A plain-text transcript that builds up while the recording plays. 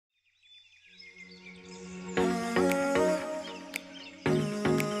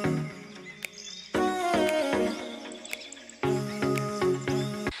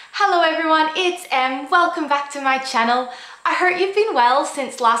everyone, it's Em. Welcome back to my channel. I hope you've been well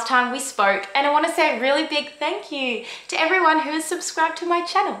since last time we spoke, and I want to say a really big thank you to everyone who has subscribed to my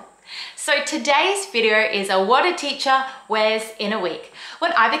channel. So today's video is a what a teacher wears in a week.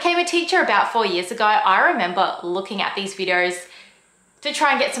 When I became a teacher about 4 years ago, I remember looking at these videos to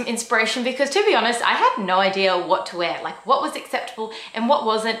try and get some inspiration, because to be honest, I had no idea what to wear, like what was acceptable and what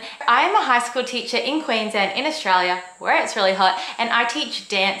wasn't. I am a high school teacher in Queensland in Australia, where it's really hot, and I teach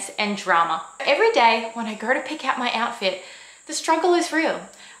dance and drama. Every day when I go to pick out my outfit, the struggle is real.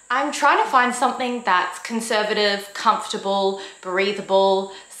 I'm trying to find something that's conservative, comfortable,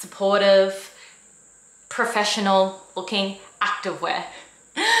 breathable, supportive, professional looking activewear.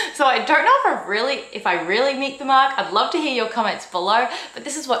 So I don't know if I really meet the mark. I'd love to hear your comments below, but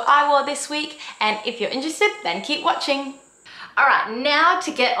this is what I wore this week, and if you're interested, then keep watching. All right, now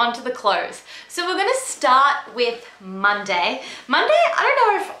to get onto the clothes. So we're gonna start with Monday. Monday, I don't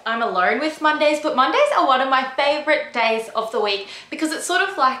know if I'm alone with Mondays, but Mondays are one of my favorite days of the week because it's sort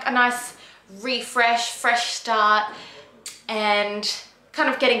of like a nice refresh, fresh start, and kind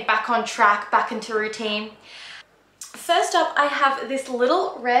of getting back on track, back into routine. First up, I have this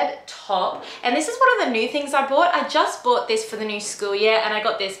little red top, and this is one of the new things I bought. I just bought this for the new school year, and I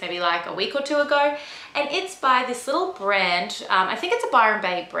got this maybe like a week or two ago, and it's by this little brand, I think it's a Byron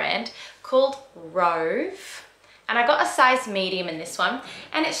Bay brand, called Rove, and I got a size medium in this one,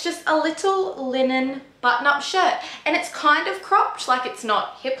 and it's just a little linen button-up shirt, and it's kind of cropped, like it's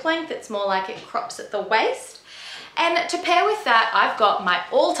not hip length, it's more like it crops at the waist. And to pair with that, I've got my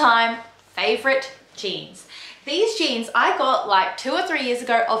all-time favorite jeans. These jeans I got like 2 or 3 years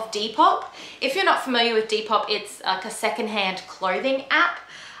ago off Depop. If you're not familiar with Depop, it's like a secondhand clothing app,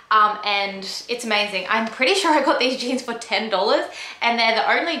 and it's amazing. I'm pretty sure I got these jeans for $10, and they're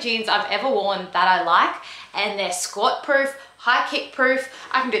the only jeans I've ever worn that I like, and they're squat proof, high kick proof.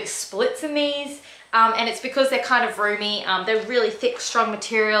 I can do the splits in these, and it's because they're kind of roomy. They're really thick, strong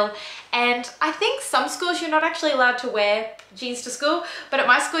material, and I think some schools you're not actually allowed to wear jeans to school, but at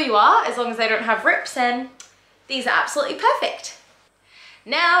my school you are, as long as they don't have rips, and these are absolutely perfect.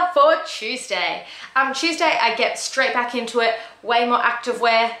 Now for Tuesday. Tuesday I get straight back into it, way more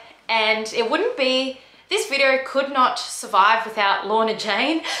activewear, and this video could not survive without Lorna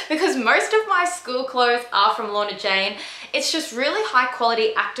Jane, because most of my school clothes are from Lorna Jane. It's just really high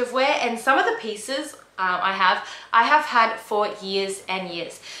quality activewear, and some of the pieces I have had for years and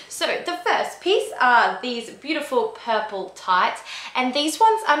years. So the first piece are these beautiful purple tights, and these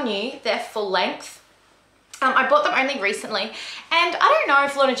ones are new, they're full length. I bought them only recently, and I don't know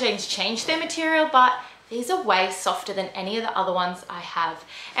if Lorna Jane's changed their material, but these are way softer than any of the other ones I have.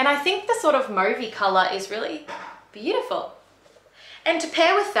 And I think the sort of mauvey color is really beautiful. And to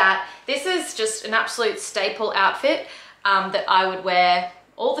pair with that, this is just an absolute staple outfit that I would wear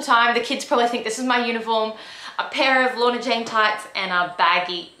all the time. The kids probably think this is my uniform. A pair of Lorna Jane tights and a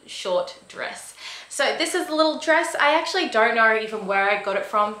baggy short dress. So this is the little dress. I actually don't know even where I got it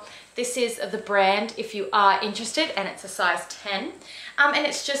from. This is the brand if you are interested, and it's a size 10. And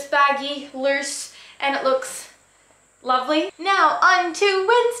it's just baggy, loose, and it looks lovely. Now on to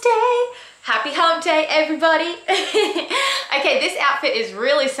Wednesday. Happy hump day, everybody. Okay, this outfit is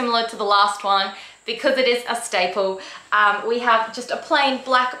really similar to the last one because it is a staple. We have just a plain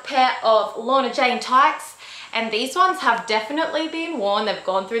black pair of Lorna Jane tights, and these ones have definitely been worn. They've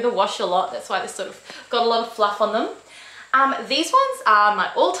gone through the wash a lot. That's why they sort of got a lot of fluff on them. These ones are my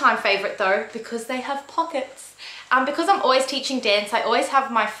all-time favorite though, because they have pockets. Because I'm always teaching dance, I always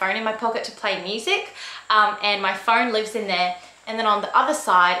have my phone in my pocket to play music, and my phone lives in there. And then on the other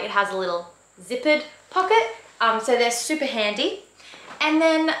side, it has a little zippered pocket, so they're super handy. And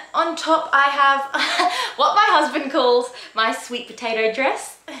then on top, I have what my husband calls my sweet potato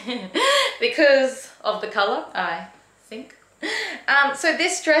dress, because of the color, I think. So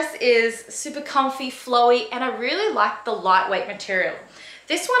this dress is super comfy, flowy, and I really like the lightweight material.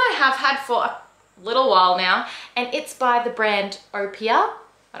 This one I have had for a little while now, and it's by the brand Opia.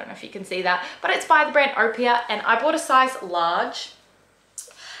 I don't know if you can see that, but it's by the brand Opia, and I bought a size large.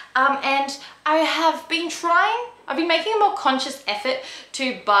 And I've been making a more conscious effort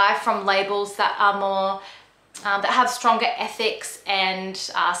to buy from labels that are more, that have stronger ethics and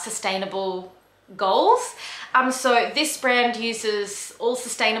sustainable goals. So this brand uses all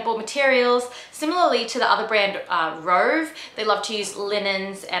sustainable materials, similarly to the other brand Rove. They love to use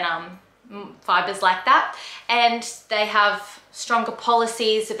linens and fibers like that, and they have stronger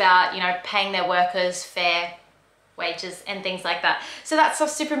policies about, you know, paying their workers fair wages and things like that. So that's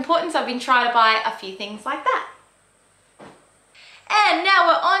super important. So I've been trying to buy a few things like that. And now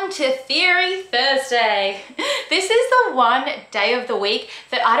we're on to Theory Thursday. This is the one day of the week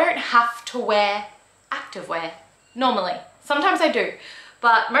that I don't have to wear activewear normally. Sometimes I do,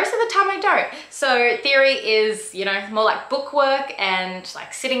 but most of the time I don't. So theory is, you know, more like bookwork and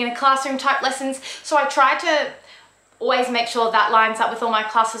like sitting in a classroom type lessons. So I try to always make sure that lines up with all my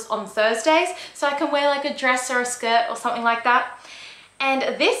classes on Thursdays so I can wear like a dress or a skirt or something like that. And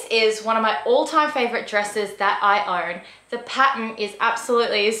this is one of my all-time favorite dresses that I own. The pattern is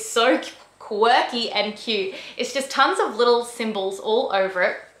absolutely so quirky and cute. It's just tons of little symbols all over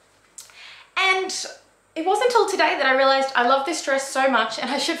it. And it wasn't until today that I realized I love this dress so much and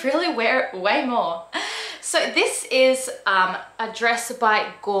I should really wear it way more. So this is a dress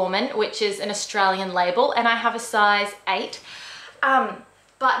by Gorman, which is an Australian label, and I have a size 8.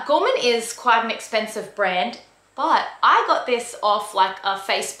 But Gorman is quite an expensive brand, but I got this off like a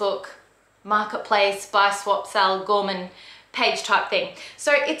Facebook marketplace, buy, swap, sell, Gorman page type thing.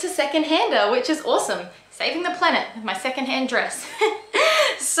 So it's a second-hander, which is awesome. Saving the planet with my second-hand dress.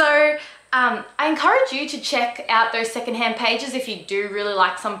 So I encourage you to check out those secondhand pages if you do really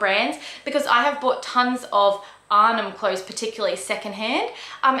like some brands, because I have bought tons of Arnhem clothes, particularly secondhand,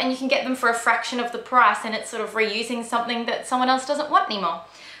 and you can get them for a fraction of the price, and it's sort of reusing something that someone else doesn't want anymore.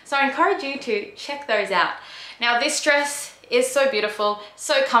 So I encourage you to check those out. Now this dress is so beautiful,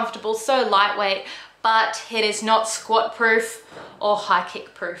 so comfortable, so lightweight, but it is not squat proof or high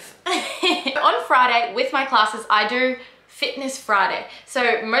kick proof. On Friday with my classes, I do Fitness Friday.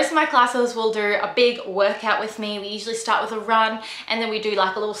 So most of my classes will do a big workout with me. We usually start with a run and then we do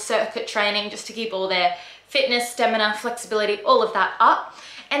like a little circuit training just to keep all their fitness, stamina, flexibility, all of that up.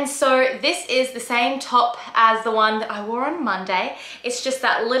 And so this is the same top as the one that I wore on Monday. It's just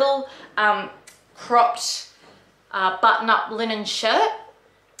that little cropped button-up linen shirt.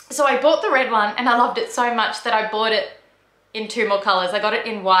 So I bought the red one and I loved it so much that I bought it in 2 more colors. I got it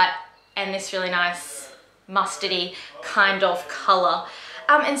in white and this really nice mustardy kind of color.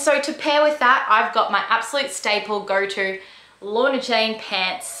 And so to pair with that, I've got my absolute staple go-to Lorna Jane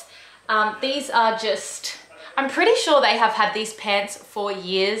pants. These are just, I'm pretty sure they have had these pants for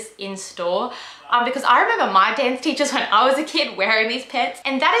years in store, because I remember my dance teachers when I was a kid wearing these pants.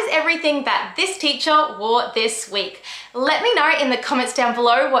 And that is everything that this teacher wore this week. Let me know in the comments down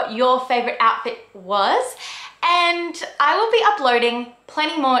below what your favorite outfit was, and I will be uploading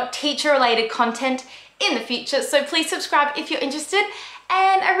plenty more teacher related content in the future, so please subscribe if you're interested,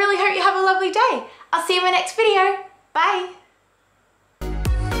 and I really hope you have a lovely day. I'll see you in my next video. Bye.